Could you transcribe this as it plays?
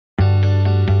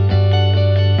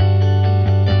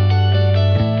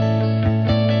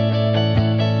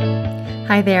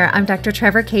Hi there, I'm Dr.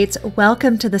 Trevor Cates.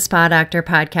 Welcome to the Spa Doctor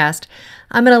podcast.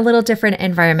 I'm in a little different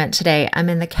environment today. I'm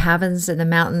in the cabins in the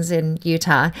mountains in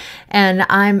Utah, and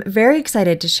I'm very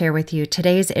excited to share with you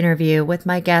today's interview with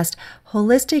my guest,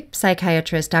 holistic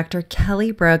psychiatrist Dr.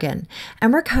 Kelly Brogan,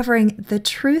 and we're covering the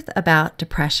truth about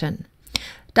depression.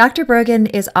 Dr. Brogan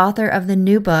is author of the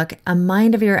new book, A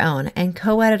Mind of Your Own, and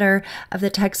co-editor of the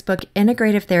textbook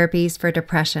Integrative Therapies for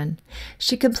Depression.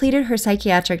 She completed her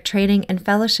psychiatric training and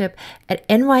fellowship at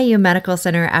NYU Medical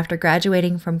Center after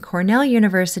graduating from Cornell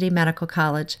University Medical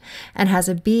College and has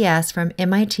a BS from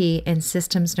MIT in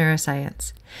Systems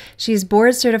Neuroscience. She is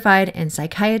board certified in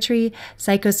psychiatry,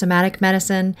 psychosomatic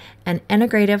medicine, and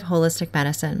integrative holistic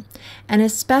medicine, and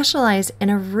is specialized in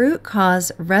a root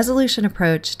cause resolution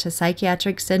approach to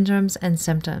psychiatric syndromes and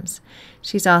symptoms.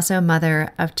 She's also a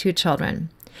mother of 2 children.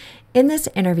 In this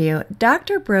interview,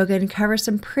 Dr. Brogan covers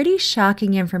some pretty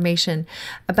shocking information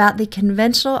about the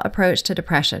conventional approach to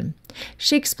depression.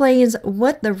 She explains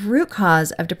what the root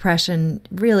cause of depression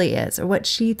really is, or what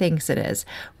she thinks it is,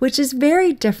 which is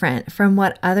very different from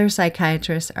what other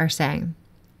psychiatrists are saying.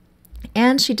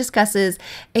 And she discusses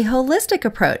a holistic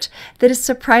approach that is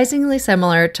surprisingly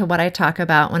similar to what I talk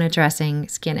about when addressing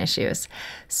skin issues.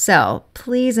 So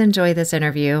please enjoy this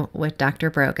interview with Dr.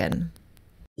 Brogan.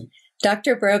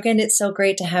 Dr. Brogan, it's so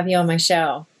great to have you on my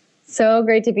show. So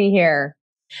great to be here.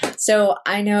 So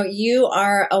I know you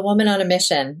are a woman on a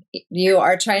mission. You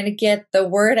are trying to get the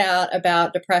word out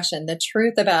about depression, the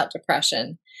truth about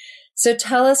depression. So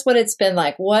tell us what it's been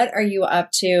like. What are you up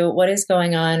to? What is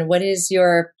going on? What is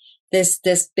your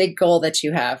this big goal that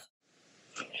you have?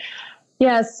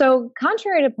 Yeah, so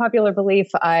contrary to popular belief,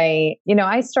 I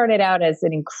started out as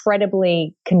an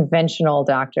incredibly conventional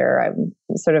doctor. I'm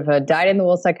sort of a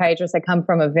dyed-in-the-wool psychiatrist. I come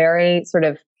from a very sort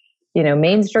of,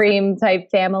 mainstream type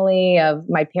family of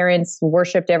my parents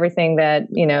worshipped everything that,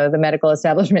 the medical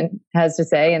establishment has to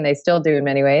say, and they still do in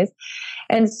many ways.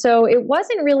 And so it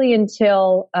wasn't really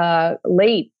until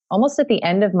late, almost at the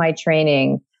end of my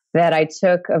training, that I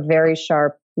took a very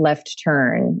sharp left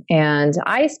turn. And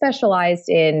I specialized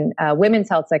in women's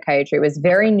health psychiatry. It was a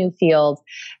very new field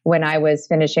when I was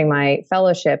finishing my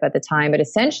fellowship at the time. But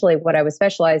essentially what I was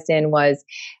specialized in was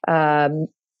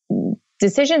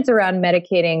decisions around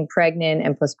medicating pregnant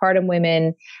and postpartum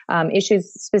women,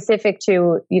 issues specific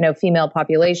to, female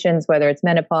populations, whether it's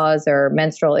menopause or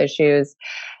menstrual issues.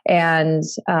 And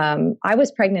I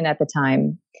was pregnant at the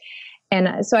time.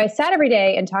 And so I sat every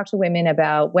day and talked to women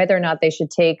about whether or not they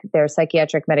should take their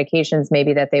psychiatric medications,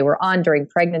 maybe that they were on during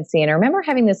pregnancy. And I remember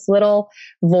having this little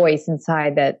voice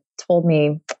inside that told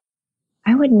me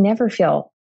I would never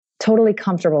feel totally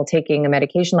comfortable taking a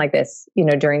medication like this,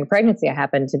 during pregnancy. I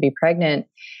happened to be pregnant.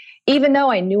 Even though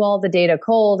I knew all the data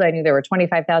cold, I knew there were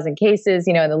 25,000 cases,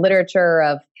 in the literature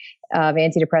of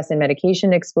antidepressant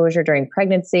medication exposure during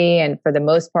pregnancy. And for the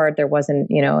most part, there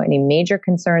wasn't, any major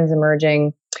concerns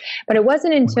emerging. But it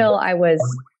wasn't until I was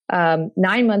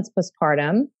 9 months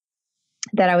postpartum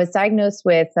that I was diagnosed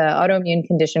with an autoimmune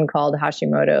condition called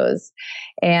Hashimoto's.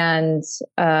 And,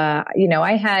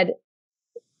 I had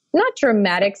not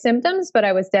dramatic symptoms, but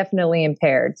I was definitely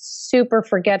impaired, super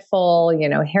forgetful,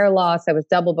 hair loss. I was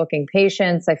double booking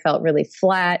patients. I felt really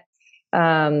flat,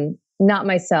 not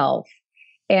myself.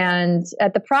 And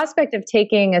at the prospect of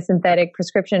taking a synthetic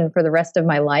prescription for the rest of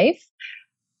my life,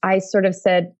 I sort of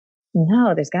said,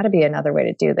 no, there's got to be another way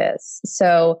to do this.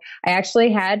 So I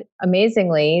actually had,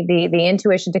 amazingly, the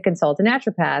intuition to consult a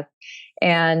naturopath.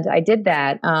 And I did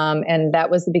that. And that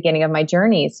was the beginning of my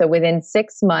journey. So within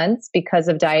 6 months, because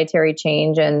of dietary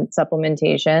change and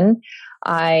supplementation,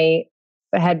 I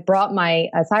had brought my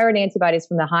thyroid antibodies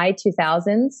from the high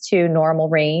 2000s to normal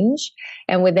range.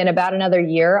 And within about another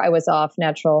year, I was off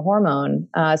natural hormone.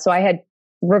 So I had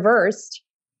reversed,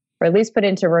 or at least put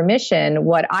into remission,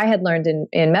 what I had learned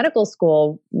in medical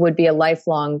school would be a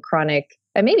lifelong chronic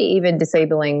and maybe even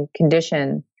disabling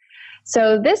condition.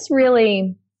 So this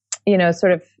really,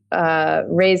 sort of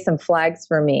raised some flags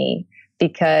for me,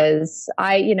 because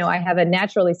I have a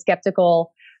naturally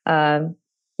skeptical,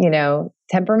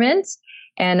 temperament.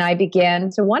 And I began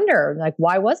to wonder,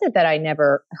 why was it that I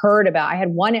never heard about? I had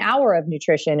 1 hour of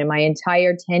nutrition in my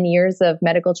entire 10 years of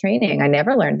medical training. I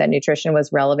never learned that nutrition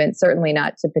was relevant, certainly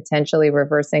not to potentially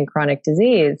reversing chronic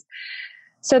disease.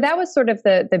 So that was sort of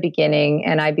the beginning.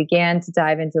 And I began to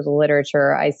dive into the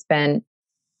literature. I spent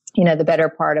the better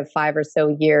part of 5 or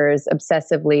so years,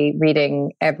 obsessively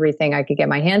reading everything I could get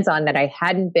my hands on that I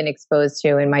hadn't been exposed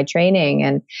to in my training,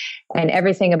 and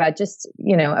everything about just,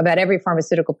 about every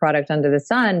pharmaceutical product under the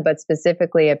sun, but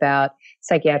specifically about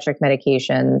psychiatric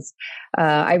medications.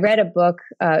 I read a book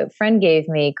a friend gave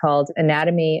me called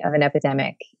Anatomy of an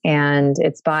Epidemic, and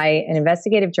it's by an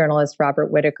investigative journalist,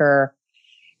 Robert Whitaker,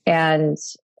 and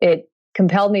it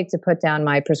compelled me to put down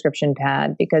my prescription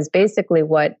pad, because basically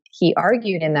what he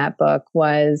argued in that book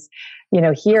was,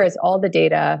 here is all the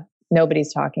data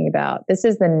nobody's talking about. This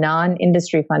is the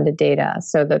non-industry funded data,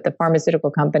 so that the pharmaceutical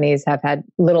companies have had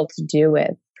little to do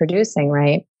with producing,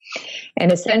 right?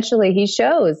 And essentially he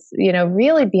shows,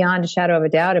 really beyond a shadow of a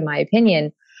doubt, in my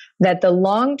opinion, that the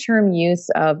long-term use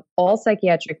of all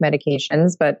psychiatric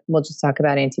medications, but we'll just talk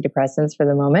about antidepressants for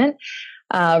the moment,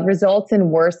 results in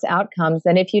worse outcomes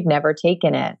than if you'd never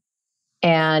taken it.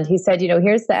 And he said,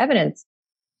 here's the evidence.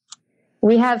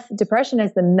 We have depression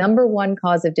as the number one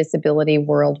cause of disability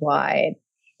worldwide.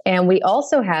 And we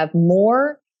also have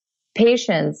more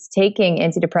patients taking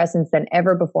antidepressants than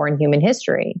ever before in human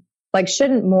history. Like,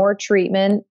 shouldn't more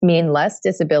treatment mean less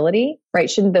disability, right?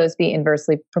 Shouldn't those be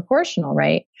inversely proportional,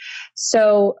 right?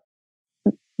 So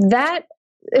that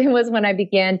it was when I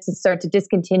began to start to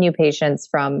discontinue patients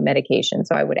from medication.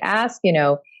 So I would ask,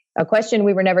 a question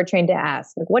we were never trained to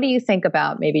ask, like, what do you think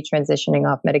about maybe transitioning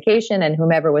off medication? And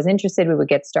whomever was interested, we would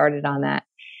get started on that.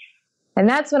 And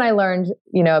that's when I learned,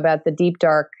 about the deep,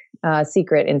 dark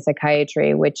secret in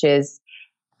psychiatry, which is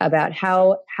about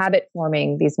how habit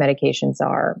forming these medications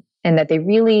are. And that they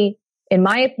really, in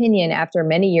my opinion, after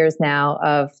many years now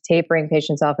of tapering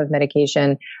patients off of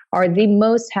medication, are the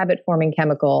most habit forming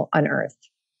chemical on earth.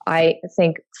 I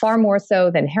think far more so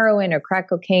than heroin or crack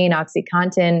cocaine,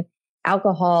 OxyContin,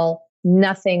 alcohol.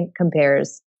 Nothing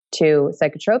compares to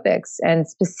psychotropics, and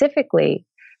specifically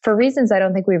for reasons I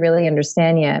don't think we really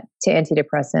understand yet, to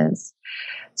antidepressants.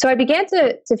 So I began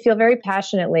to feel very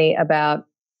passionately about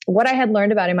what I had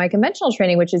learned about in my conventional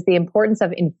training, which is the importance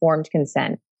of informed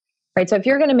consent. Right. So if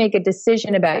you're going to make a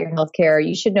decision about your healthcare,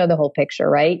 you should know the whole picture,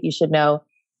 right? You should know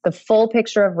the full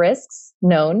picture of risks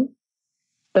known,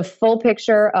 the full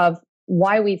picture of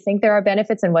why we think there are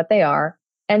benefits and what they are,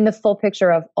 and the full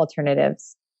picture of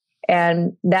alternatives.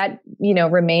 And that,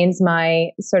 remains my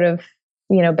sort of,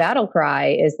 battle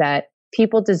cry, is that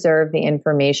people deserve the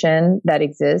information that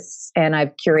exists. And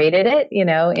I've curated it,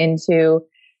 into,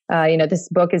 this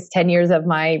book is 10 years of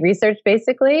my research,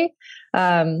 basically.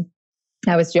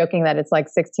 I was joking that it's like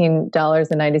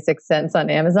 $16.96 on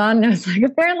Amazon. And I was like,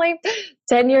 apparently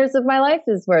 10 years of my life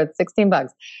is worth $16.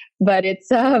 But it's,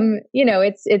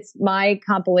 it's my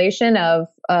compilation of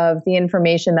the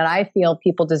information that I feel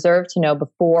people deserve to know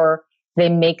before they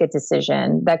make a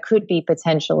decision that could be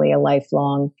potentially a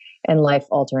lifelong and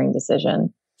life-altering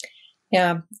decision.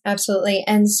 Yeah, absolutely.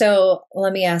 And so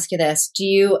let me ask you this. Do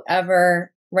you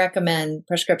ever recommend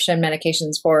prescription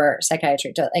medications for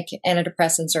psychiatry, like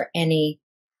antidepressants or anything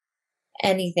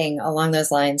along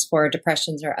those lines for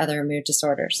depressions or other mood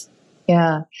disorders?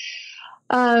 Yeah.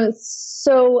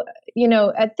 So,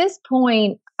 at this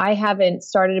point, I haven't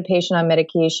started a patient on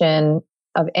medication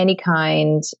of any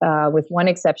kind, with one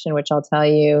exception, which I'll tell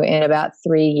you, in about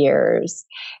 3 years.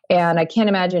 And I can't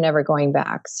imagine ever going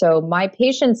back. So my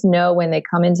patients know when they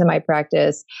come into my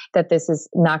practice that this is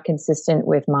not consistent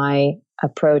with my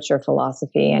approach or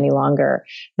philosophy any longer.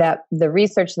 That the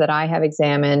research that I have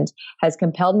examined has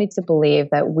compelled me to believe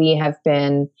that we have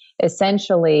been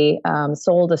essentially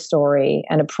sold a story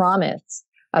and a promise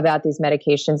about these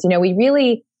medications.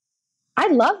 I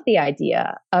love the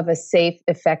idea of a safe,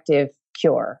 effective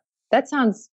cure. That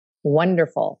sounds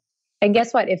wonderful. And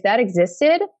guess what? If that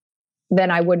existed, then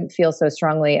I wouldn't feel so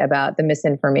strongly about the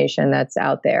misinformation that's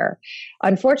out there.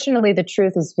 Unfortunately, the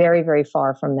truth is very, very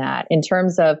far from that in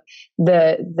terms of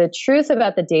the truth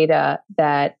about the data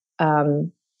that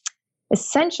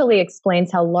essentially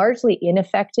explains how largely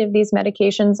ineffective these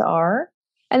medications are.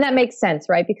 And that makes sense,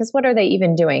 right? Because what are they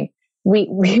even doing?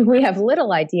 We have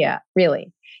little idea,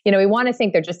 really. We want to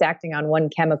think they're just acting on one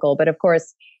chemical, but of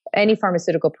course, any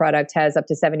pharmaceutical product has up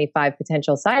to 75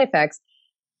 potential side effects,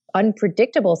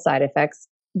 unpredictable side effects,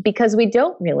 because we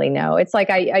don't really know. It's like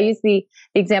I use the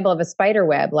example of a spider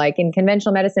web. Like in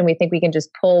conventional medicine, we think we can just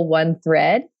pull one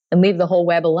thread and leave the whole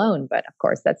web alone. But of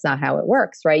course, that's not how it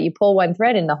works, right? You pull one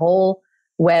thread and the whole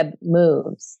web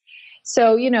moves.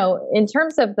 So, in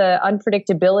terms of the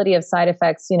unpredictability of side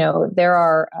effects,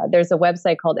 there's a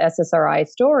website called SSRI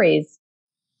Stories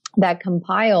that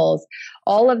compiles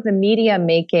all of the media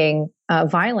making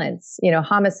violence,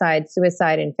 homicide,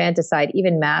 suicide, infanticide,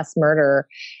 even mass murder,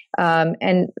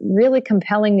 and really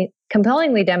compelling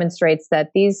compellingly demonstrates that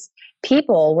these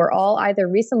people were all either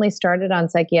recently started on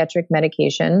psychiatric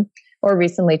medication or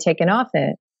recently taken off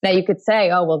it. Now you could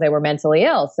say, oh, well, they were mentally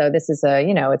ill. So this is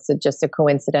just a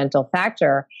coincidental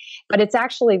factor, but it's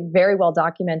actually very well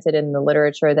documented in the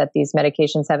literature that these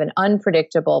medications have an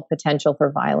unpredictable potential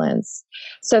for violence.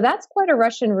 So that's quite a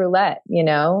Russian roulette,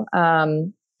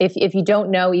 If you don't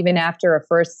know, even after a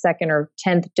first, second, or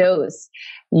 10th dose,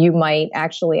 you might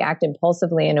actually act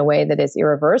impulsively in a way that is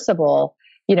irreversible.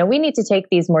 We need to take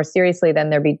these more seriously than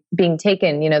they're being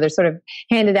taken. They're sort of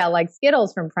handed out like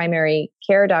Skittles from primary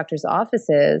care doctors'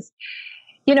 offices,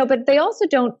 but they also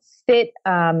don't fit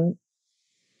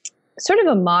sort of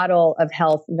a model of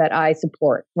health that I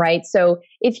support, right? So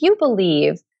if you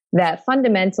believe that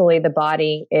fundamentally the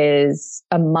body is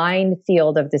a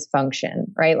minefield of dysfunction,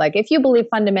 right? Like if you believe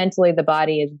fundamentally the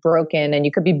body is broken and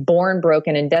you could be born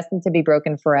broken and destined to be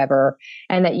broken forever,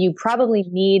 and that you probably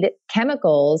need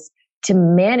chemicals to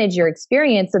manage your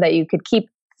experience so that you could keep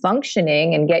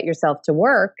functioning and get yourself to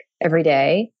work every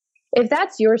day. If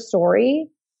that's your story,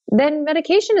 then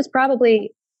medication is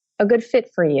probably a good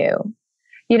fit for you.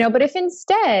 But if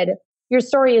instead your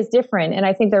story is different, and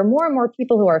I think there are more and more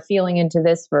people who are feeling into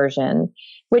this version,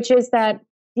 which is that,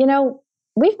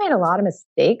 we've made a lot of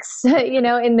mistakes,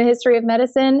 in the history of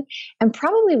medicine, and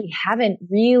probably we haven't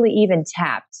really even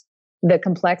tapped the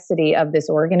complexity of this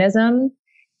organism.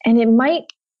 And it might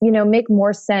make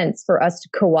more sense for us to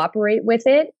cooperate with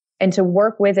it and to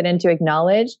work with it and to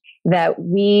acknowledge that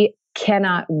we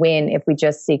cannot win if we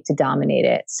just seek to dominate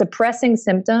it. Suppressing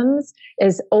symptoms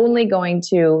is only going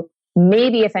to,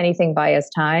 maybe if anything, buy us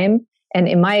time. And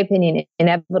in my opinion,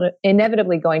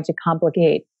 inevitably going to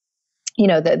complicate,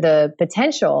 the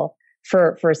potential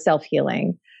for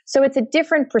self-healing. So it's a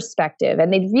different perspective,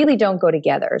 and they really don't go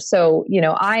together. So,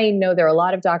 I know there are a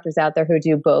lot of doctors out there who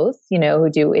do both, who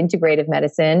do integrative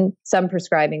medicine, some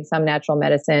prescribing, some natural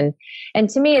medicine. And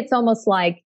to me, it's almost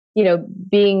like,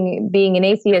 being an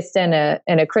atheist and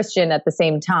a Christian at the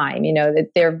same time,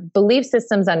 that their belief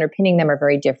systems underpinning them are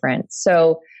very different.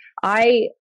 So I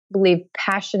believe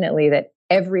passionately that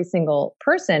every single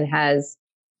person has,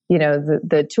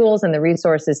 the tools and the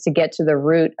resources to get to the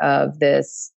root of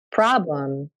this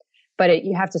problem, but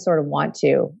you have to sort of want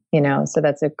to, so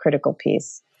that's a critical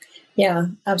piece. Yeah,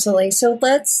 absolutely. So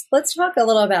let's talk a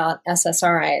little about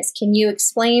SSRIs. Can you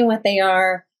explain what they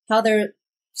are, how they're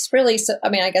really,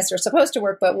 I guess they're supposed to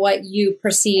work, but what you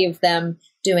perceive them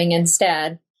doing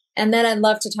instead? And then I'd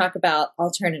love to talk about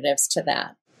alternatives to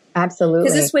that. Absolutely.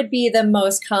 Because this would be the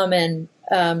most common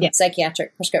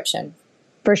psychiatric prescription.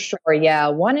 For sure, yeah.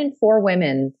 1 in 4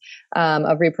 women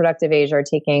of reproductive age are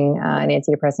taking an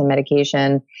antidepressant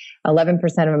medication. 11%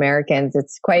 of Americans.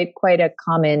 It's quite a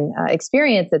common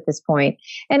experience at this point,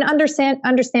 and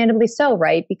understandably so,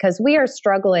 right? Because we are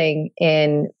struggling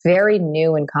in very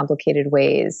new and complicated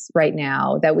ways right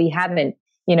now that we haven't,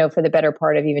 for the better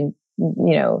part of even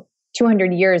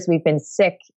 200 years, we've been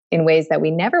sick in ways that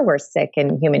we never were sick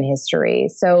in human history.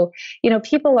 So,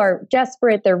 people are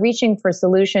desperate, they're reaching for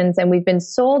solutions, and we've been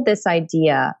sold this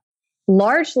idea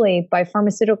largely by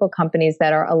pharmaceutical companies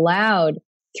that are allowed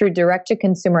through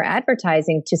direct-to-consumer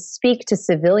advertising to speak to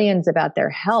civilians about their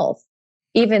health,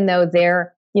 even though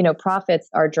their profits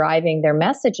are driving their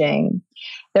messaging.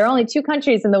 There are only 2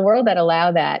 countries in the world that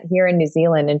allow that, here in New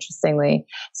Zealand, interestingly.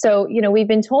 So, we've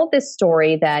been told this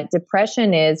story that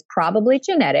depression is probably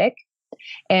genetic,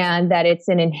 and that it's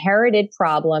an inherited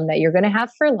problem that you're going to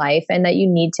have for life and that you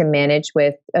need to manage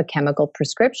with a chemical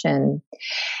prescription.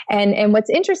 And what's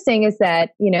interesting is that,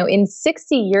 in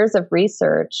 60 years of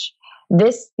research,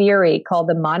 this theory called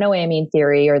the monoamine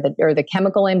theory or the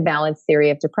chemical imbalance theory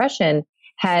of depression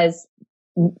has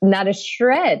not a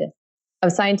shred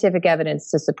of scientific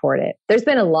evidence to support it. There's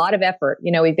been a lot of effort.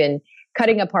 We've been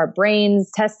cutting apart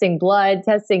brains, testing blood,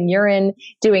 testing urine,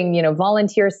 doing,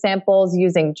 volunteer samples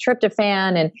using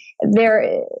tryptophan. And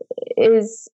there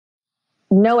is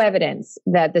no evidence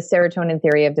that the serotonin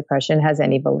theory of depression has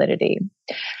any validity.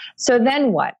 So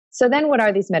then what? So then what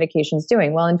are these medications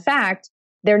doing? Well, in fact,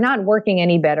 they're not working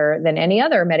any better than any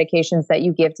other medications that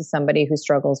you give to somebody who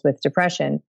struggles with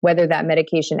depression, whether that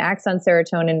medication acts on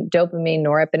serotonin, dopamine,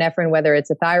 norepinephrine, whether it's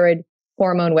a thyroid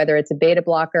hormone, whether it's a beta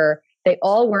blocker. They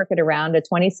all work at around a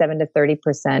 27 to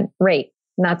 30% rate.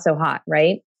 Not so hot,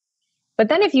 right? But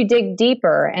then if you dig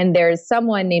deeper, and there's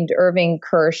someone named Irving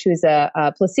Kirsch, who's a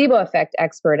placebo effect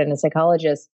expert and a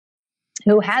psychologist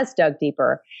who has dug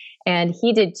deeper, and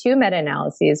he did 2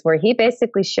 meta-analyses where he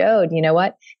basically showed,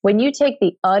 when you take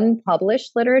the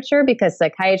unpublished literature, because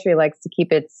psychiatry likes to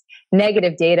keep its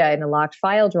negative data in a locked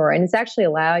file drawer, and it's actually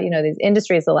allowed, the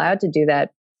industry is allowed to do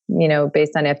that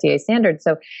based on FDA standards.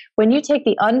 So when you take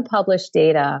the unpublished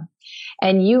data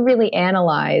and you really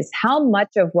analyze how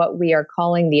much of what we are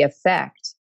calling the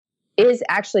effect is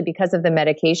actually because of the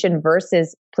medication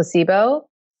versus placebo,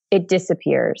 it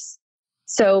disappears.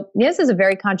 So this is a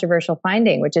very controversial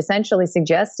finding, which essentially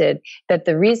suggested that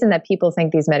the reason that people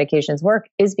think these medications work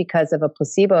is because of a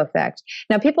placebo effect.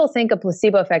 Now, people think a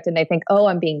placebo effect and they think, oh,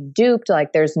 I'm being duped,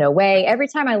 like there's no way. Every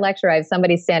time I lecture, I have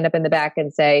somebody stand up in the back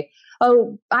and say,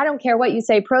 oh, I don't care what you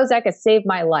say, Prozac has saved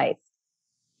my life.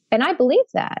 And I believe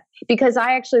that because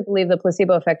I actually believe the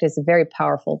placebo effect is a very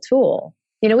powerful tool.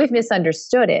 We've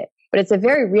misunderstood it, but it's a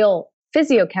very real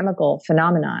physiochemical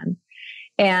phenomenon.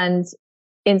 And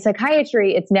in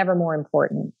psychiatry, it's never more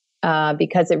important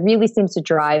because it really seems to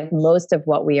drive most of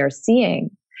what we are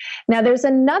seeing. Now, there's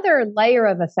another layer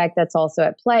of effect that's also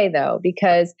at play, though,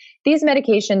 because these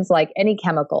medications, like any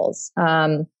chemicals,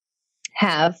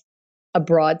 have a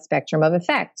broad spectrum of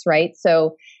effects, right?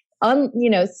 So,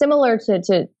 similar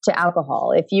to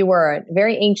alcohol, if you were a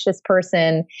very anxious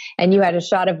person and you had a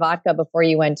shot of vodka before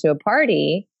you went to a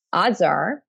party, odds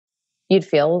are you'd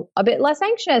feel a bit less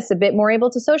anxious, a bit more able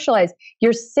to socialize.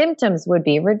 Your symptoms would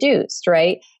be reduced,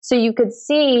 right? So you could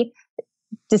see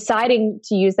deciding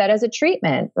to use that as a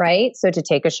treatment, right? So to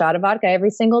take a shot of vodka every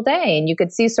single day. And you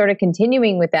could see sort of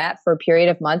continuing with that for a period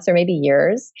of months or maybe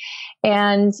years.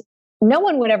 And no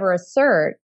one would ever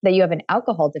assert that you have an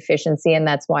alcohol deficiency and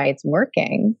that's why it's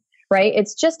working, right?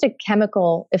 It's just a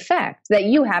chemical effect that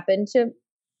you happen to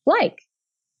like,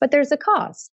 but there's a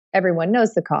cost. Everyone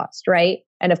knows the cost, right?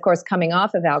 And of course, coming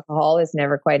off of alcohol is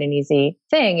never quite an easy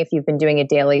thing if you've been doing it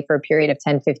daily for a period of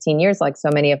 10, 15 years, like so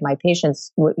many of my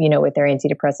patients, with their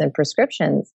antidepressant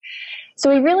prescriptions.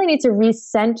 So we really need to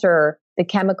recenter the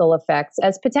chemical effects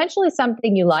as potentially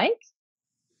something you like,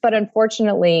 but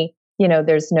unfortunately,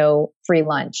 there's no free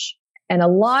lunch. And a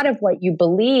lot of what you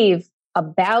believe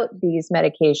about these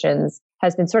medications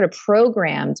has been sort of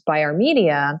programmed by our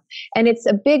media. And it's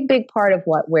a big, big part of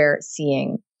what we're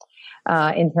seeing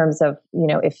in terms of,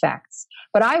 effects.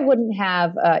 But I wouldn't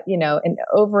have, an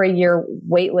over a year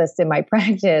wait list in my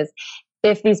practice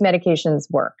if these medications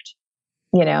worked.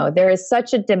 There is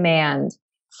such a demand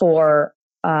for,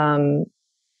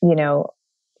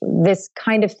 this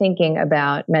kind of thinking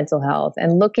about mental health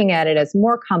and looking at it as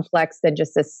more complex than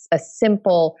just a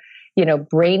simple,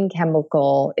 brain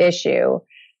chemical issue.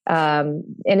 And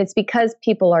it's because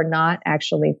people are not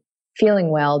actually feeling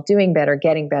well, doing better,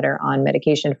 getting better on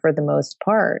medication for the most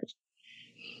part.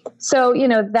 So,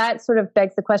 that sort of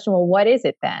begs the question, well, what is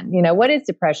it then? What is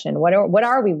depression? What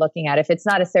are we looking at? If it's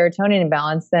not a serotonin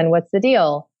imbalance, then what's the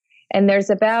deal? And there's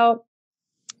about,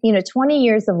 20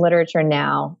 years of literature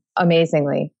now,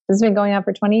 amazingly, this has been going on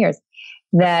for 20 years,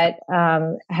 that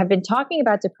have been talking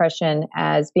about depression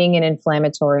as being an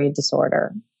inflammatory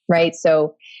disorder, right?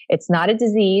 So it's not a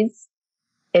disease.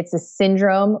 It's a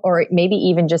syndrome or maybe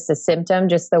even just a symptom,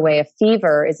 just the way a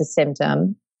fever is a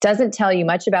symptom. Doesn't tell you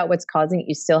much about what's causing it.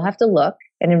 You still have to look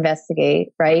and investigate,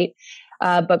 right?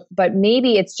 But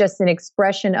maybe it's just an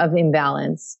expression of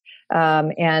imbalance.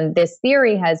 And this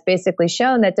theory has basically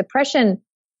shown that depression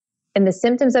and the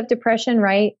symptoms of depression,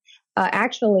 right,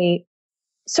 actually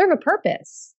serve a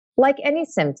purpose. Like any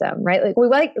symptom, right? Like we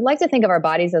like to think of our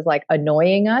bodies as like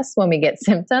annoying us when we get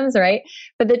symptoms, right?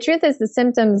 But the truth is the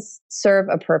symptoms serve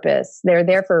a purpose. They're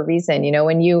there for a reason.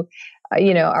 When you,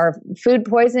 are food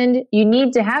poisoned, you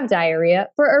need to have diarrhea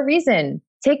for a reason.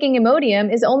 Taking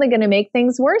Imodium is only going to make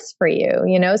things worse for you,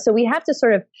 So we have to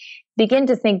sort of begin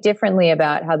to think differently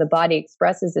about how the body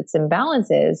expresses its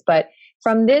imbalances. But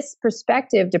from this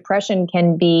perspective, depression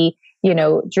can be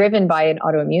driven by an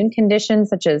autoimmune condition,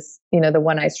 such as, the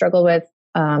one I struggle with,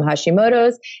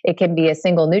 Hashimoto's. It can be a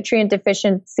single nutrient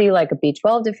deficiency, like a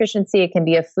B12 deficiency. It can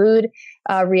be a food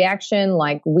reaction,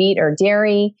 like wheat or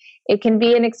dairy. It can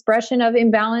be an expression of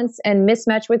imbalance and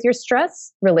mismatch with your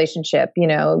stress relationship,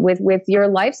 with your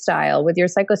lifestyle, with your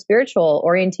psychospiritual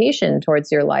orientation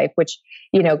towards your life, which,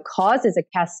 causes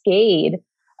a cascade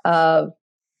of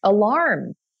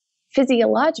alarm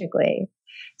physiologically.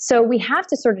 So we have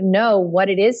to sort of know what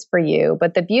it is for you.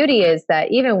 But the beauty is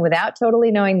that even without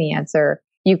totally knowing the answer,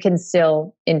 you can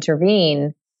still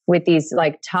intervene with these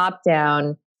like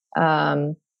top-down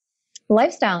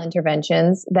lifestyle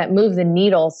interventions that move the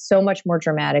needle so much more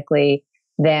dramatically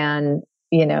than,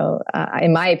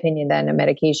 in my opinion, than a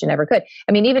medication ever could.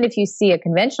 I mean, even if you see a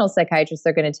conventional psychiatrist,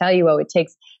 they're going to tell you, oh, it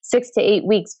takes 6 to 8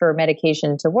 weeks for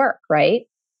medication to work, right?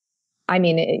 I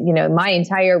mean, my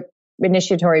entire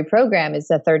initiatory program is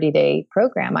a 30-day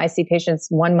program. I see patients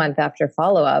 1 month after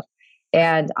follow-up,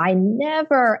 and I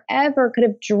never, ever could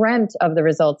have dreamt of the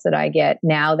results that I get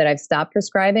now that I've stopped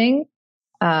prescribing.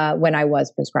 when I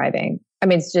was prescribing. I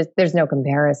mean, it's just, there's no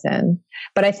comparison.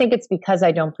 But I think it's because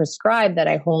I don't prescribe that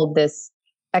I hold this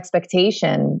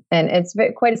expectation. And it's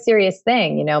quite a serious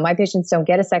thing. You know, my patients don't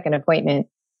get a second appointment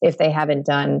if they haven't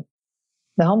done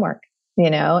the homework, you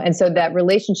know? And so that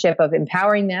relationship of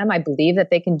empowering them, I believe that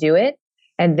they can do it.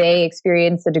 And they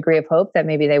experience a degree of hope that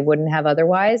maybe they wouldn't have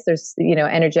otherwise. There's, you know,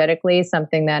 energetically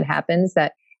something that happens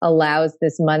that allows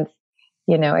this month,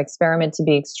 you know, experiment to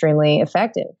be extremely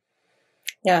effective.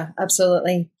 Yeah,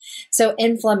 absolutely. So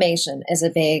inflammation is a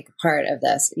big part of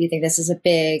this. You think this is a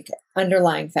big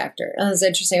underlying factor? And it's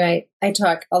interesting. I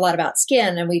talk a lot about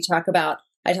skin, and I talk about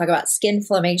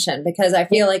skinflammation, because I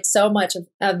feel like so much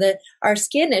of our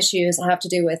skin issues have to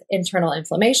do with internal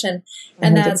inflammation,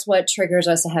 and that's what triggers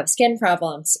us to have skin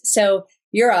problems. So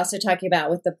you're also talking about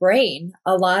with the brain,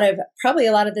 probably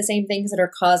a lot of the same things that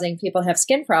are causing people to have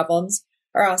skin problems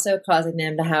are also causing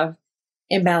them to have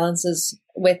imbalances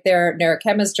with their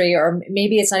neurochemistry, or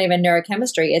maybe it's not even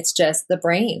neurochemistry, it's just the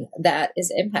brain that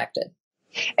is impacted.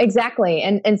 Exactly.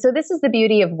 And so this is the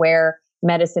beauty of where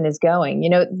medicine is going. You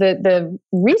know, the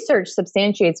research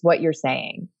substantiates what you're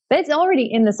saying. That's already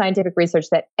in the scientific research,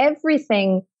 that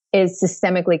everything is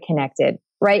systemically connected,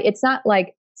 right? It's not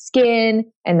like skin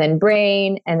and then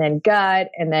brain and then gut.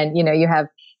 And then, you know, you have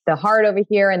the heart over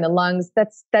here and the lungs.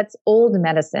 That's old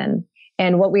medicine.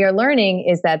 And what we are learning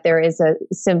is that there is a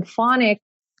symphonic,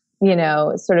 you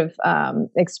know, sort of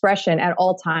expression at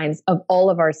all times of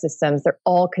all of our systems. They're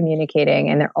all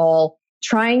communicating, and they're all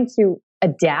trying to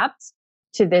adapt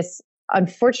to this,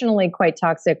 unfortunately, quite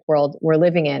toxic world we're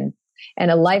living in, and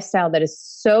a lifestyle that is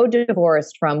so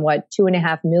divorced from what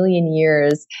 2.5 million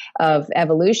years of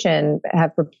evolution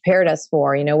have prepared us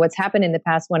for. You know, what's happened in the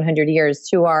past 100 years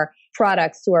to our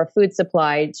products, to our food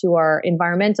supply, to our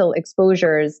environmental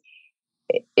exposures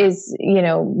is, you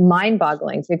know,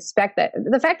 mind-boggling to expect that.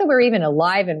 The fact that we're even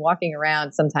alive and walking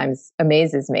around sometimes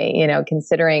amazes me, you know,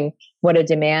 considering what a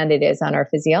demand it is on our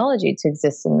physiology to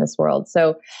exist in this world.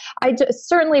 So I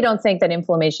certainly don't think that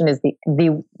inflammation is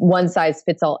the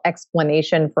one-size-fits-all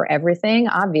explanation for everything,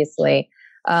 obviously.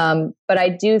 But I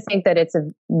do think that it's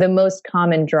the most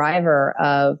common driver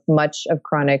of much of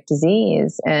chronic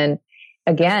disease. And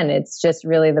again, it's just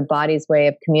really the body's way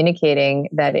of communicating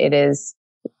that it is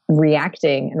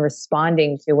reacting and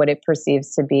responding to what it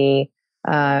perceives to be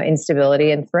instability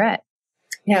and threat.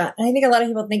 Yeah. And I think a lot of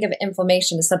people think of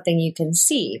inflammation as something you can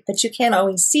see, but you can't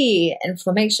always see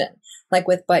inflammation, like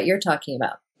with what you're talking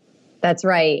about. That's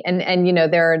right. And you know,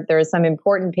 there are some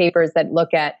important papers that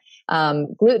look at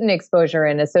gluten exposure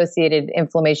and associated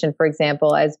inflammation, for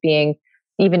example, as being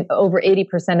even over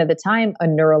 80% of the time a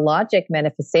neurologic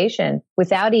manifestation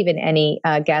without even any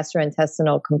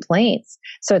gastrointestinal complaints.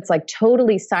 So it's like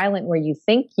totally silent where you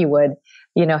think you would,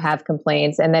 you know, have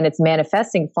complaints, and then it's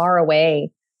manifesting far away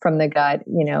from the gut,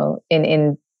 you know,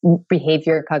 in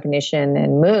behavior, cognition,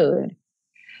 and mood.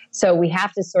 So we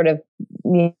have to sort of,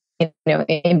 you know,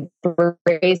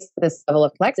 embrace this level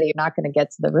of complexity. You're not going to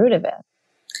get to the root of it.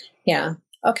 Yeah.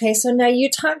 Okay. So now you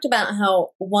talked about how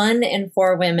 1 in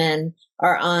 4 women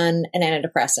are on an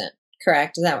antidepressant,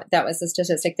 correct? That was the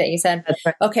statistic that you said? That's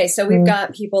right. Okay. So we've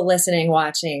got people listening,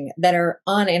 watching that are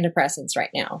on antidepressants right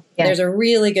now. Yeah. There's a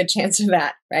really good chance of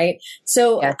that, right?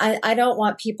 So yeah. I don't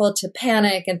want people to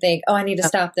panic and think, oh, I need to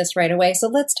stop this right away. So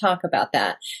let's talk about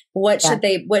that. What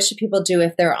should people do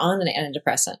if they're on an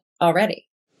antidepressant already?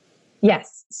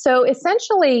 Yes. So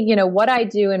essentially, you know, what I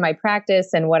do in my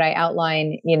practice and what I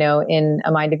outline, you know, in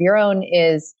A Mind of Your Own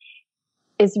is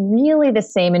really the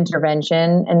same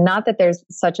intervention. And not that there's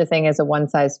such a thing as a one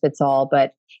size fits all,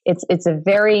 but it's a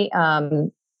very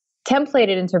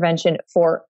templated intervention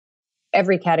for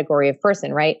every category of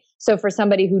person, right? So for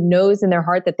somebody who knows in their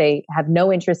heart that they have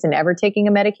no interest in ever taking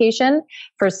a medication,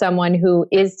 for someone who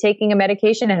is taking a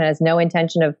medication and has no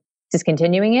intention of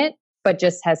discontinuing it, but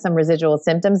just has some residual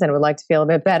symptoms and would like to feel a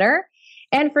bit better,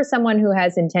 and for someone who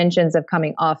has intentions of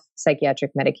coming off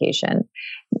psychiatric medication.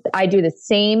 I do the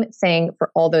same thing for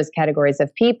all those categories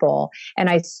of people. And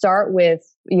I start with,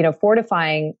 you know,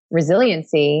 fortifying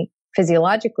resiliency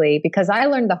physiologically, because I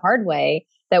learned the hard way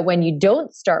that when you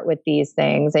don't start with these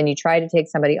things and you try to take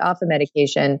somebody off a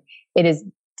medication, it is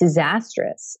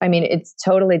disastrous. I mean, it's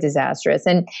totally disastrous.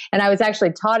 And I was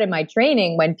actually taught in my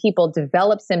training, when people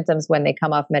develop symptoms when they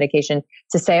come off medication,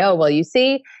 to say, oh, well, you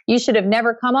see, you should have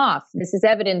never come off. This is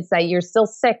evidence that you're still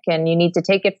sick and you need to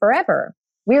take it forever.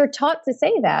 We were taught to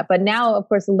say that. But now, of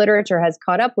course, the literature has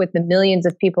caught up with the millions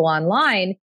of people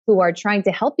online who are trying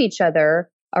to help each other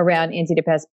around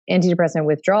antidepressant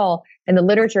withdrawal. And the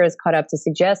literature has caught up to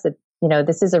suggest that, you know,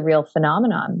 this is a real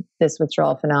phenomenon, this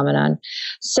withdrawal phenomenon.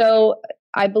 So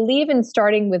I believe in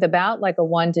starting with about like a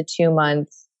 1 to 2 month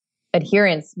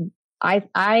adherence.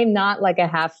 I'm not like a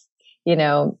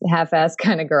half-ass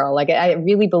kind of girl. Like I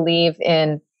really believe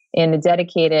in a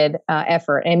dedicated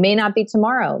effort. And it may not be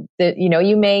tomorrow. That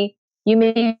you may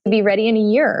be ready in a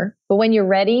year, but when you're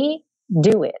ready,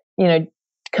 do it.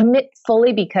 Commit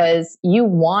fully because you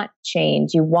want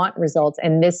change, you want results,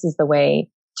 and this is the way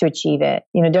to achieve it.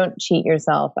 Don't cheat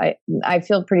yourself. I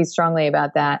feel pretty strongly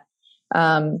about that.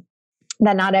 That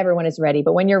not everyone is ready,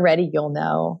 but when you're ready, you'll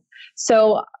know.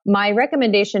 So my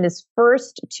recommendation is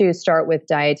first to start with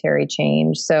dietary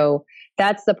change. So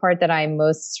that's the part that I'm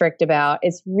most strict about.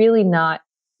 It's really not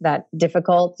that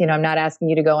difficult. I'm not asking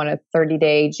you to go on a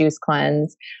 30-day juice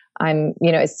cleanse. I'm,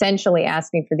 essentially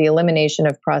asking for the elimination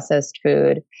of processed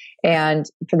food. And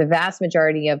for the vast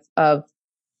majority of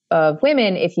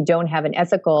women, if you don't have an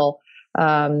ethical,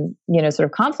 sort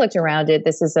of conflict around it,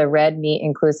 this is a red meat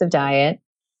inclusive diet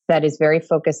that is very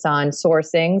focused on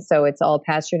sourcing. So it's all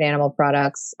pastured animal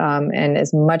products, and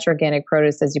as much organic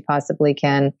produce as you possibly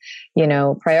can,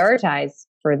 prioritize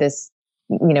for this,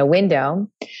 window.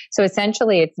 So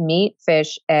essentially it's meat,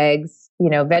 fish, eggs,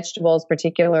 vegetables,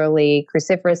 particularly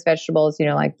cruciferous vegetables,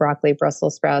 like broccoli,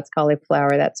 Brussels sprouts,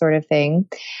 cauliflower, that sort of thing.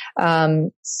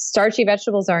 Starchy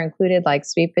vegetables are included, like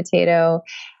sweet potato,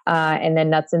 and then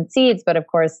nuts and seeds. But of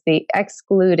course, the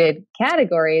excluded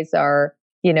categories are,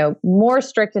 more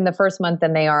strict in the first month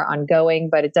than they are ongoing,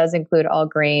 but it does include all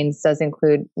grains, does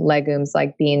include legumes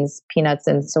like beans, peanuts,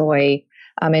 and soy.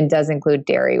 And does include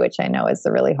dairy, which I know is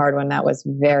the really hard one. That was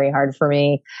very hard for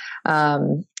me,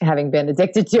 having been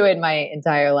addicted to it my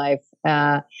entire life.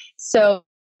 So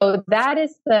that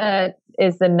is the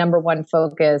number one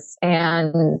focus,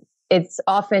 and it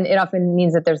often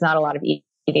means that there's not a lot of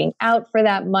eating out for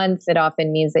that month. It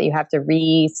often means that you have to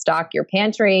restock your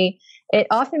pantry. It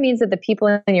often means that the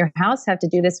people in your house have to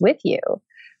do this with you,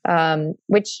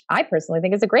 which I personally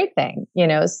think is a great thing.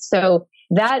 So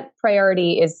that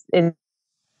priority is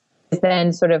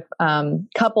then sort of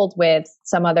coupled with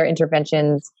some other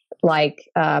interventions like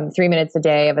 3 minutes a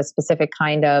day of a specific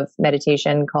kind of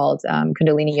meditation called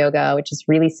Kundalini Yoga, which is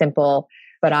really simple,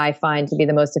 but I find to be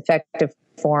the most effective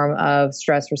form of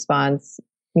stress response,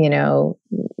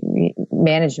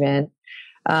 management.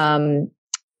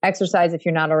 Exercise, if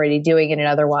you're not already doing it and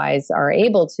otherwise are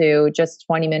able to, just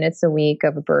 20 minutes a week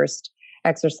of a burst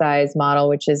exercise model,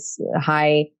 which is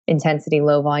high intensity,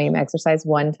 low volume exercise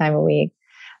 1 time a week.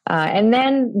 And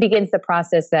then begins the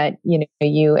process that,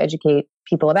 you educate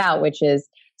people about, which is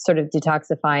sort of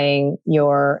detoxifying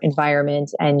your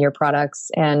environment and your products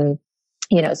and,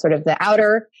 sort of the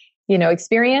outer,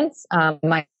 experience.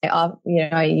 I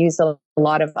use a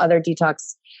lot of other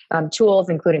detox tools,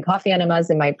 including coffee enemas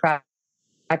in my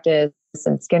practice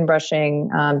and skin brushing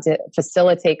to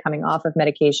facilitate coming off of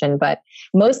medication. But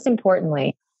most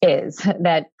importantly, is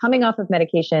that coming off of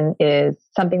medication is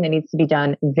something that needs to be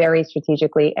done very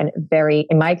strategically and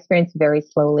in my experience, very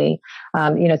slowly.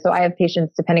 So I have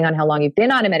patients, depending on how long you've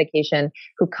been on a medication,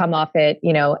 who come off it.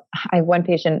 I have one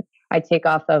patient I take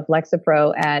off of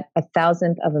Lexapro at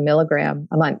 1,000th of a milligram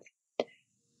a month.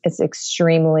 It's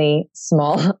extremely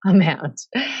small amount.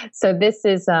 So this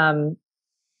is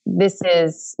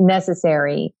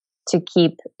necessary to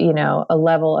keep, a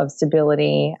level of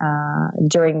stability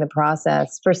during the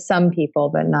process for some people,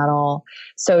 but not all.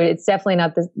 So it's definitely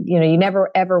not you never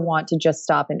ever want to just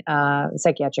stop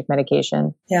psychiatric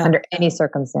medication under any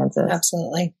circumstances.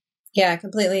 Absolutely. Yeah, I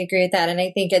completely agree with that. And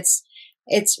I think it's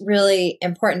really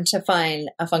important to find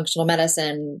a functional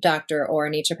medicine doctor or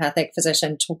a naturopathic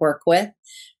physician to work with.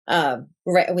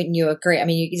 Right when you agree, I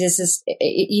mean,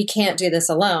 you can't do this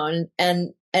alone.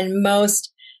 And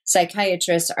most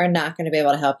psychiatrists are not going to be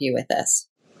able to help you with this.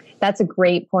 That's a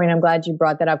great point. I'm glad you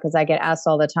brought that up because I get asked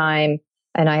all the time,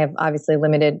 and I have obviously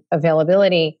limited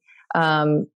availability.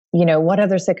 What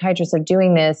other psychiatrists are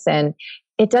doing this? And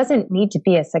it doesn't need to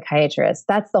be a psychiatrist.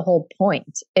 That's the whole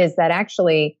point, is that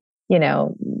actually,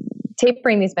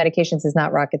 tapering these medications is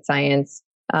not rocket science.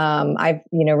 I've,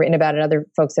 written about it. Other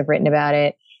folks have written about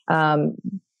it.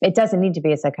 It doesn't need to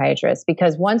be a psychiatrist,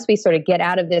 because once we sort of get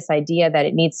out of this idea that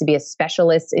it needs to be a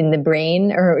specialist in the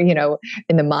brain or,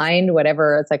 in the mind,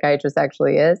 whatever a psychiatrist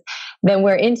actually is, then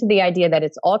we're into the idea that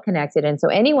it's all connected. And so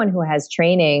anyone who has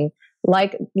training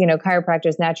like,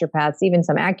 chiropractors, naturopaths, even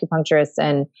some acupuncturists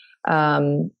and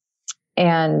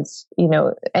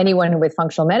anyone with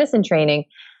functional medicine training,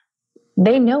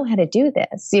 they know how to do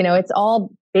this. It's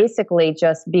all basically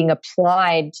just being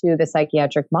applied to the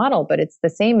psychiatric model, but it's the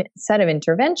same set of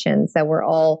interventions that we're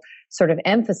all sort of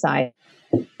emphasizing.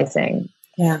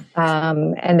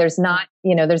 And there's not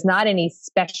any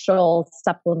special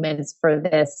supplements for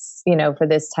this, for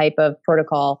this type of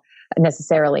protocol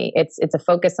necessarily. It's a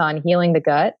focus on healing the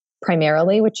gut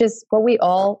primarily, which is what we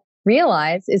all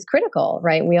realize is critical,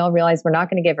 right? We all realize we're not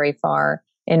going to get very far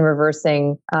in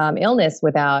reversing illness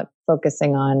without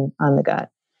focusing on the gut.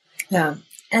 Yeah.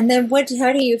 And then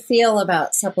how do you feel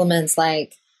about supplements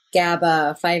like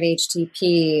GABA,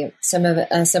 5-HTP, some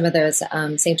of those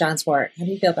St. John's wort? How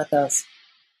do you feel about those?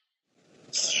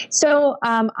 So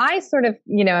I sort of,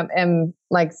 am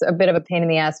like a bit of a pain in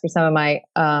the ass for some of my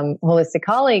holistic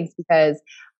colleagues, because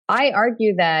I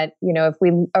argue that,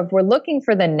 if we're looking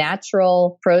for the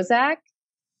natural Prozac,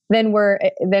 then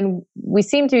we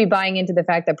seem to be buying into the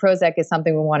fact that Prozac is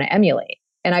something we want to emulate.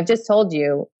 And I've just told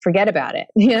you, forget about it.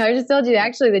 I just told you,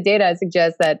 actually, the data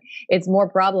suggests that it's more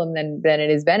problem than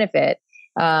it is benefit.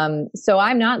 So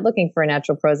I'm not looking for a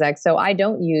natural Prozac. So I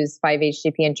don't use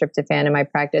 5-HTP and tryptophan in my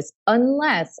practice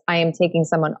unless I am taking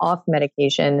someone off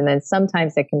medication. And then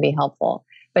sometimes it can be helpful,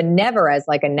 but never as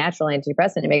like a natural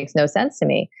antidepressant. It makes no sense to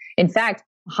me. In fact,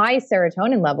 high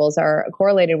serotonin levels are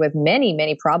correlated with many,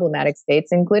 many problematic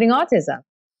states, including autism,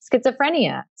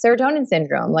 schizophrenia, serotonin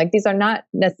syndrome. Like, these are not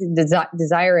necessarily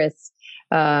desirable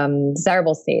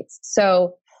states.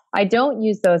 So I don't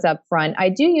use those up front. I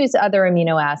do use other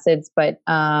amino acids, but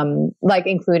like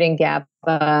including GABA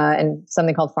and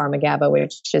something called pharma-GABA,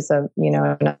 which is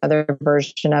another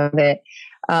version of it.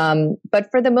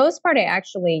 But for the most part, I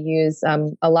actually use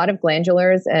a lot of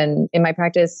glandulars and in my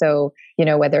practice. So,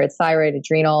 whether it's thyroid,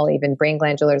 adrenal, even brain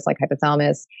glandulars like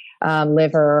hypothalamus,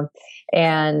 liver,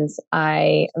 and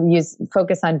I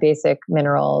focus on basic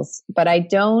minerals, but I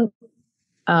don't,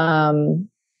 and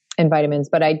vitamins,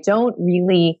 but I don't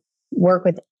really work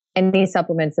with any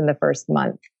supplements in the first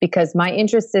month, because my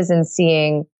interest is in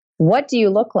seeing, what do you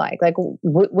look like? Like,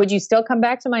 would you still come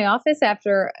back to my office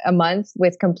after a month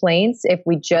with complaints if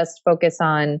we just focus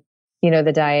on,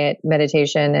 the diet,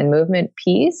 meditation, and movement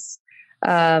piece?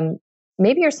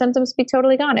 Maybe your symptoms be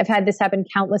totally gone. I've had this happen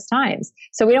countless times.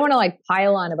 So we don't want to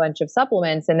pile on a bunch of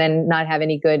supplements and then not have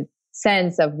any good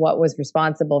sense of what was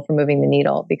responsible for moving the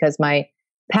needle, because my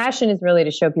passion is really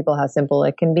to show people how simple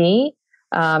it can be.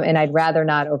 And I'd rather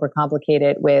not overcomplicate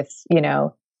it with,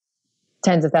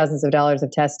 tens of thousands of dollars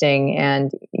of testing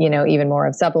and, even more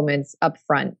of supplements up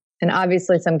front. And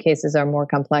obviously some cases are more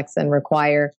complex and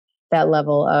require that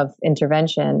level of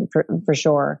intervention for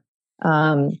sure.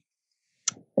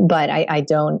 But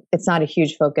it's not a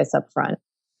huge focus up front.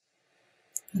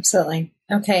 Absolutely.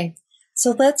 Okay.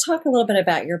 So let's talk a little bit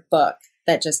about your book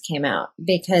that just came out,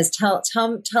 because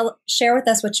share with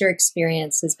us what your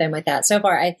experience has been with that so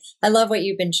far. I love what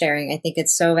you've been sharing. I think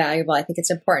it's so valuable. I think it's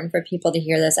important for people to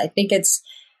hear this. I think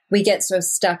we get so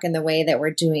stuck in the way that we're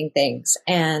doing things,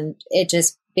 and it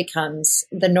just becomes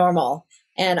the normal.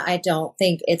 And I don't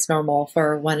think it's normal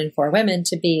for 1 in 4 women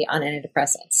to be on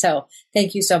antidepressants. So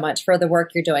thank you so much for the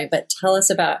work you're doing, but tell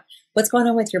us about what's going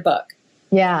on with your book.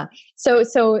 Yeah. So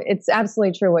it's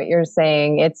absolutely true what you're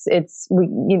saying. It's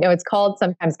called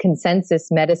sometimes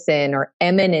consensus medicine or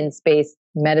eminence-based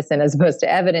medicine as opposed to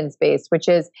evidence-based, which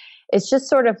is, it's just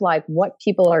sort of like what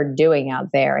people are doing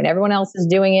out there, and everyone else is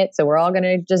doing it. So we're all going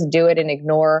to just do it and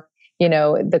ignore,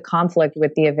 the conflict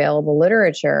with the available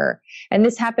literature. And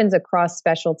this happens across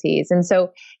specialties. And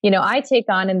so, I take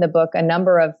on in the book a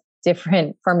number of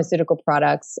different pharmaceutical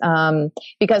products,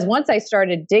 because once I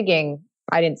started digging,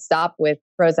 I didn't stop with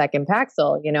Prozac and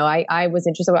Paxil. I was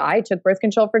interested. I took birth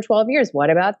control for 12 years. What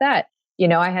about that?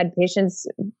 I had patients,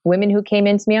 women who came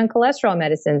into me on cholesterol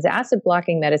medicines, acid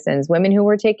blocking medicines, women who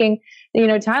were taking,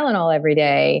 Tylenol every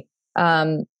day.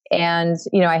 And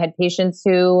I had patients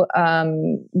who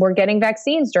were getting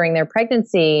vaccines during their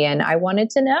pregnancy. And I wanted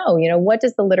to know, what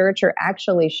does the literature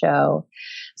actually show?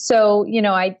 So,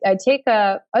 I take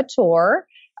a tour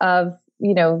of,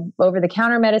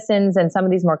 over-the-counter medicines and some of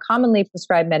these more commonly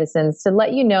prescribed medicines to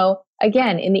let you know,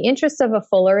 again, in the interest of a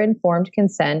fuller informed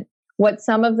consent, what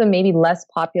some of the maybe less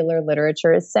popular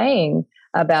literature is saying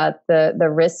about the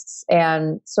risks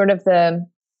and sort of the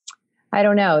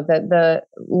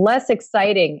less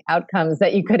exciting outcomes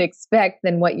that you could expect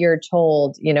than what you're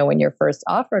told, when you're first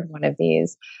offered one of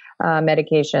these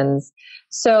medications.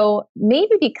 So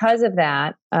maybe because of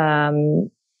that,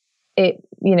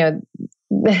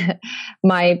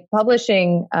 my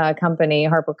publishing company,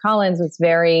 HarperCollins, was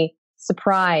very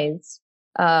surprised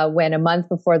when a month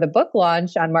before the book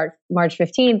launch on March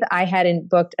 15th, I hadn't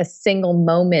booked a single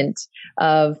moment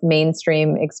of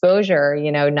mainstream exposure,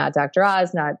 not Dr.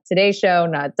 Oz, not Today Show,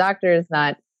 not doctors,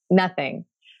 nothing.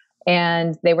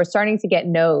 And they were starting to get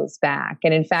no's back.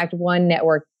 And in fact, one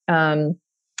network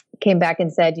came back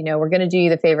and said, we're going to do you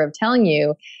the favor of telling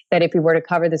you that if we were to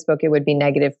cover this book, it would be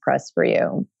negative press for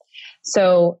you.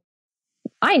 So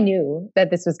I knew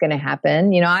that this was going to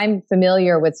happen. I'm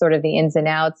familiar with sort of the ins and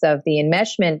outs of the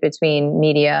enmeshment between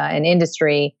media and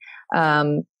industry.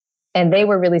 And they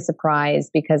were really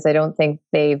surprised because I don't think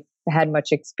they've had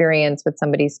much experience with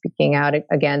somebody speaking out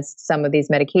against some of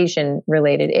these medication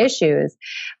related issues.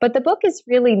 But the book is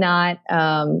really not,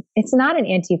 it's not an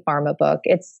anti-pharma book.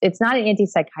 It's not an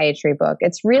anti-psychiatry book.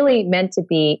 It's really meant to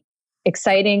be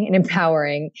exciting and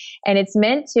empowering. And it's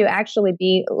meant to actually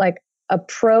be like a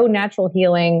pro-natural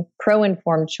healing,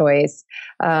 pro-informed choice,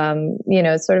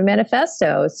 sort of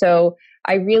manifesto. So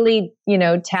I really,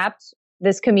 tapped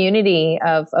this community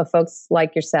of folks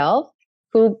like yourself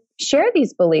who share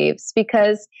these beliefs,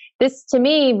 because this to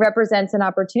me represents an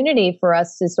opportunity for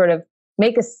us to sort of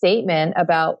make a statement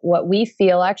about what we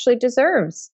feel actually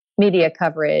deserves media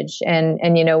coverage and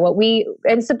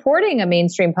supporting a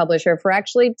mainstream publisher for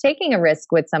actually taking a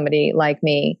risk with somebody like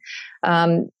me.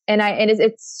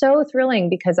 It's so thrilling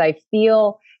because I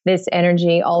feel this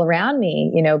energy all around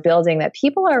me, building, that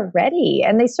people are ready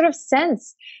and they sort of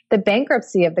sense the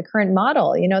bankruptcy of the current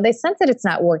model. They sense that it's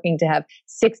not working to have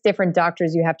 6 different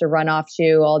doctors you have to run off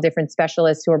to, all different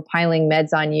specialists who are piling meds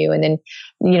on you. And then,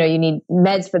 you need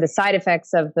meds for the side effects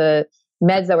of the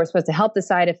meds that were supposed to help the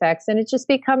side effects. And it just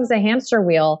becomes a hamster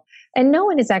wheel and no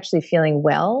one is actually feeling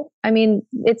well. I mean,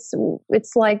 it's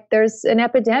like there's an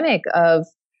epidemic of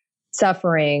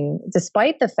suffering,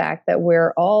 despite the fact that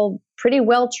we're all pretty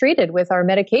well treated with our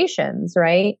medications,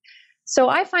 right? So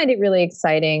I find it really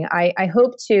exciting. I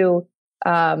hope to,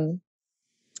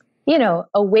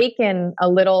 awaken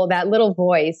that little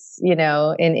voice,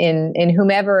 in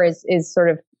whomever is sort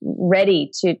of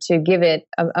ready to give it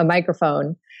a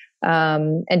microphone,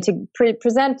 and to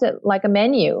present it like a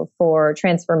menu for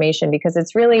transformation, because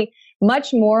it's really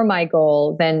much more my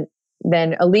goal than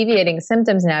alleviating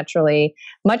symptoms naturally.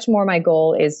 Much more my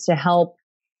goal is to help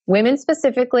women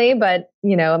specifically, but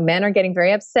men are getting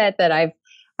very upset that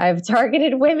I've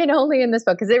targeted women only in this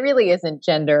book, because it really isn't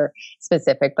gender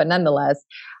specific, but nonetheless,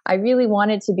 I really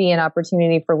wanted to be an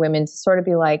opportunity for women to sort of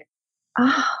be like,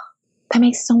 that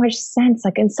makes so much sense.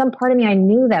 Like in some part of me, I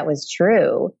knew that was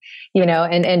true,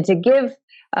 and to give,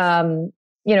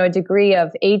 a degree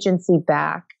of agency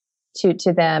back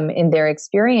to them in their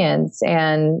experience,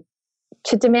 and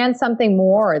to demand something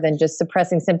more than just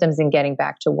suppressing symptoms and getting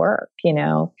back to work,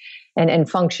 and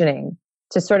functioning,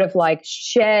 to sort of like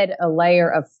shed a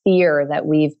layer of fear that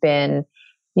we've been,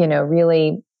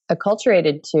 really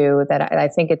acculturated to, that I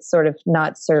think it's sort of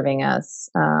not serving us.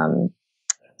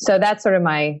 So that's sort of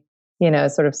my,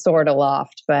 sort of sword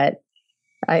aloft, but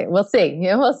we'll see.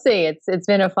 We'll see. It's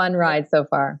been a fun ride so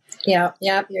far. Yeah.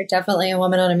 You're definitely a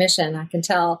woman on a mission. I can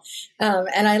tell.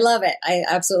 And I love it. I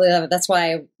absolutely love it. That's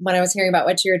why when I was hearing about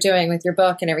what you were doing with your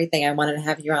book and everything, I wanted to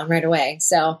have you on right away.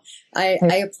 So I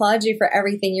applaud you for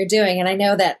everything you're doing. And I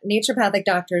know that naturopathic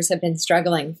doctors have been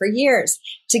struggling for years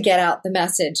to get out the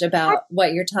message about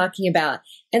what you're talking about.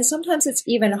 And sometimes it's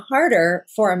even harder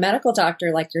for a medical doctor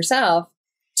like yourself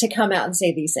to come out and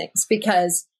say these things,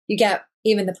 because you get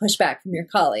even the pushback from your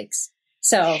colleagues.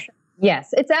 So yes,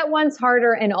 it's at once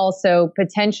harder and also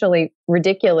potentially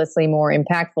ridiculously more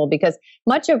impactful, because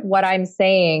much of what I'm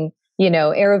saying,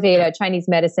 Ayurveda, Chinese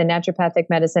medicine, naturopathic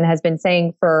medicine has been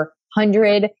saying for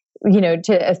 100,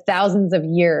 to thousands of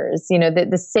years,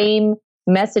 the same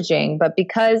messaging, but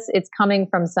because it's coming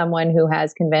from someone who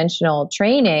has conventional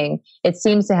training, it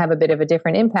seems to have a bit of a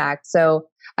different impact. So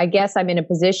I guess I'm in a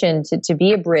position to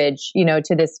be a bridge,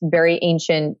 to this very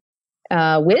ancient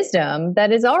wisdom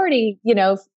that is already,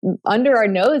 under our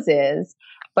noses,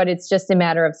 but it's just a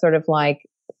matter of sort of like,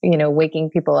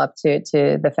 waking people up to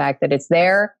the fact that it's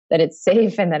there, that it's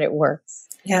safe, and that it works.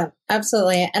 Yeah,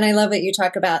 absolutely. And I love what you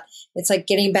talk about. It's like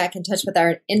getting back in touch with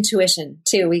our intuition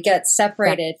too. We get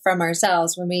separated from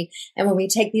ourselves when we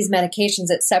take these medications,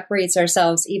 it separates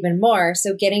ourselves even more.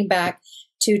 So getting back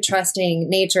to trusting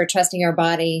nature, trusting our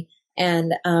body,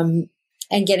 and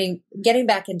getting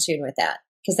back in tune with that.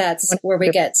 Because that's where we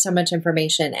get so much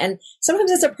information. And sometimes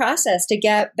it's a process to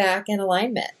get back in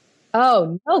alignment.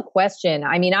 Oh, no question.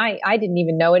 I mean, I didn't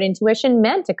even know what intuition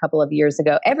meant a couple of years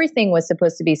ago. Everything was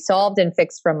supposed to be solved and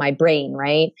fixed from my brain,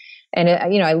 right? And,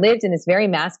 I lived in this very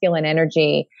masculine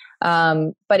energy.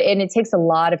 And it takes a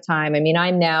lot of time. I mean,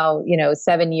 I'm now,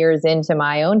 7 years into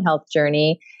my own health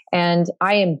journey, and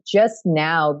I am just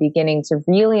now beginning to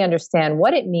really understand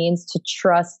what it means to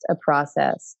trust a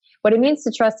process. What it means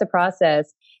to trust a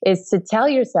process is to tell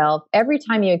yourself every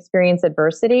time you experience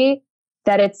adversity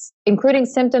that it's, including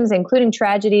symptoms, including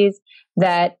tragedies,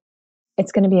 that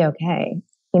it's going to be okay.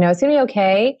 It's going to be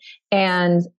okay.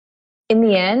 And in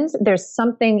the end, there's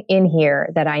something in here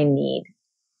that I need.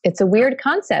 It's a weird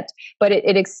concept, but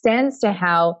it extends to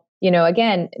how,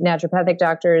 again, naturopathic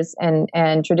doctors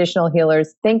and traditional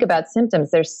healers think about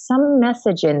symptoms. There's some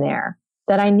message in there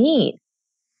that I need.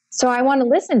 So I want to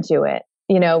listen to it,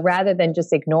 rather than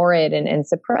just ignore it and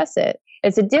suppress it.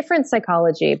 It's a different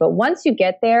psychology. But once you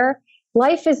get there,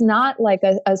 life is not like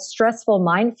a stressful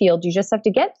minefield you just have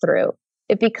to get through.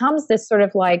 It becomes this sort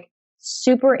of like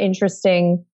super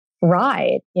interesting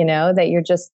ride, that you're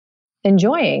just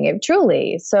enjoying it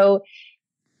truly. So,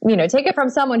 take it from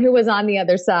someone who was on the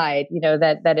other side,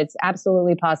 that it's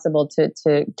absolutely possible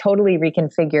to totally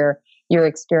reconfigure your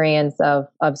experience of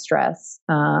stress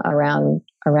around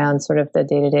sort of the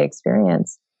day-to-day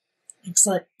experience.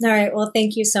 Excellent. All right. Well,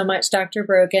 thank you so much, Dr.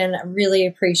 Brogan. I really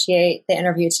appreciate the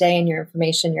interview today and your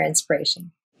information, your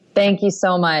inspiration. Thank you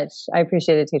so much. I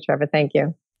appreciate it too, Trevor. Thank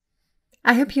you.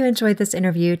 I hope you enjoyed this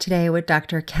interview today with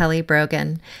Dr. Kelly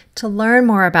Brogan. To learn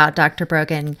more about Dr.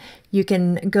 Brogan, you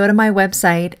can go to my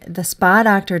website,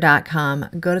 thespadr.com,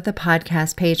 go to the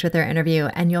podcast page with her interview,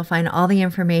 and you'll find all the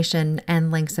information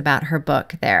and links about her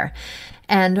book there.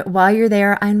 And while you're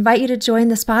there, I invite you to join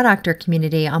the Spa Doctor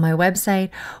community on my website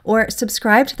or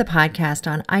subscribe to the podcast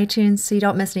on iTunes so you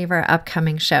don't miss any of our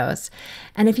upcoming shows.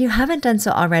 And if you haven't done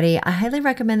so already, I highly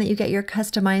recommend that you get your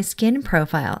customized skin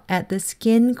profile at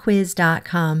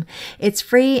theskinquiz.com. It's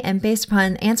free, and based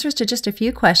upon answers to just a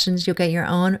few questions, you'll get your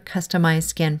own customized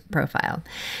skin profile.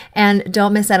 And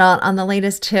don't miss out on the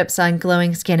latest tips on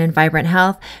glowing skin and vibrant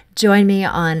health. Join me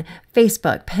on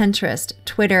Facebook, Pinterest,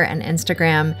 Twitter, and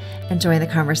Instagram, and join the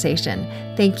conversation.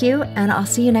 Thank you, and I'll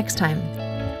see you next time.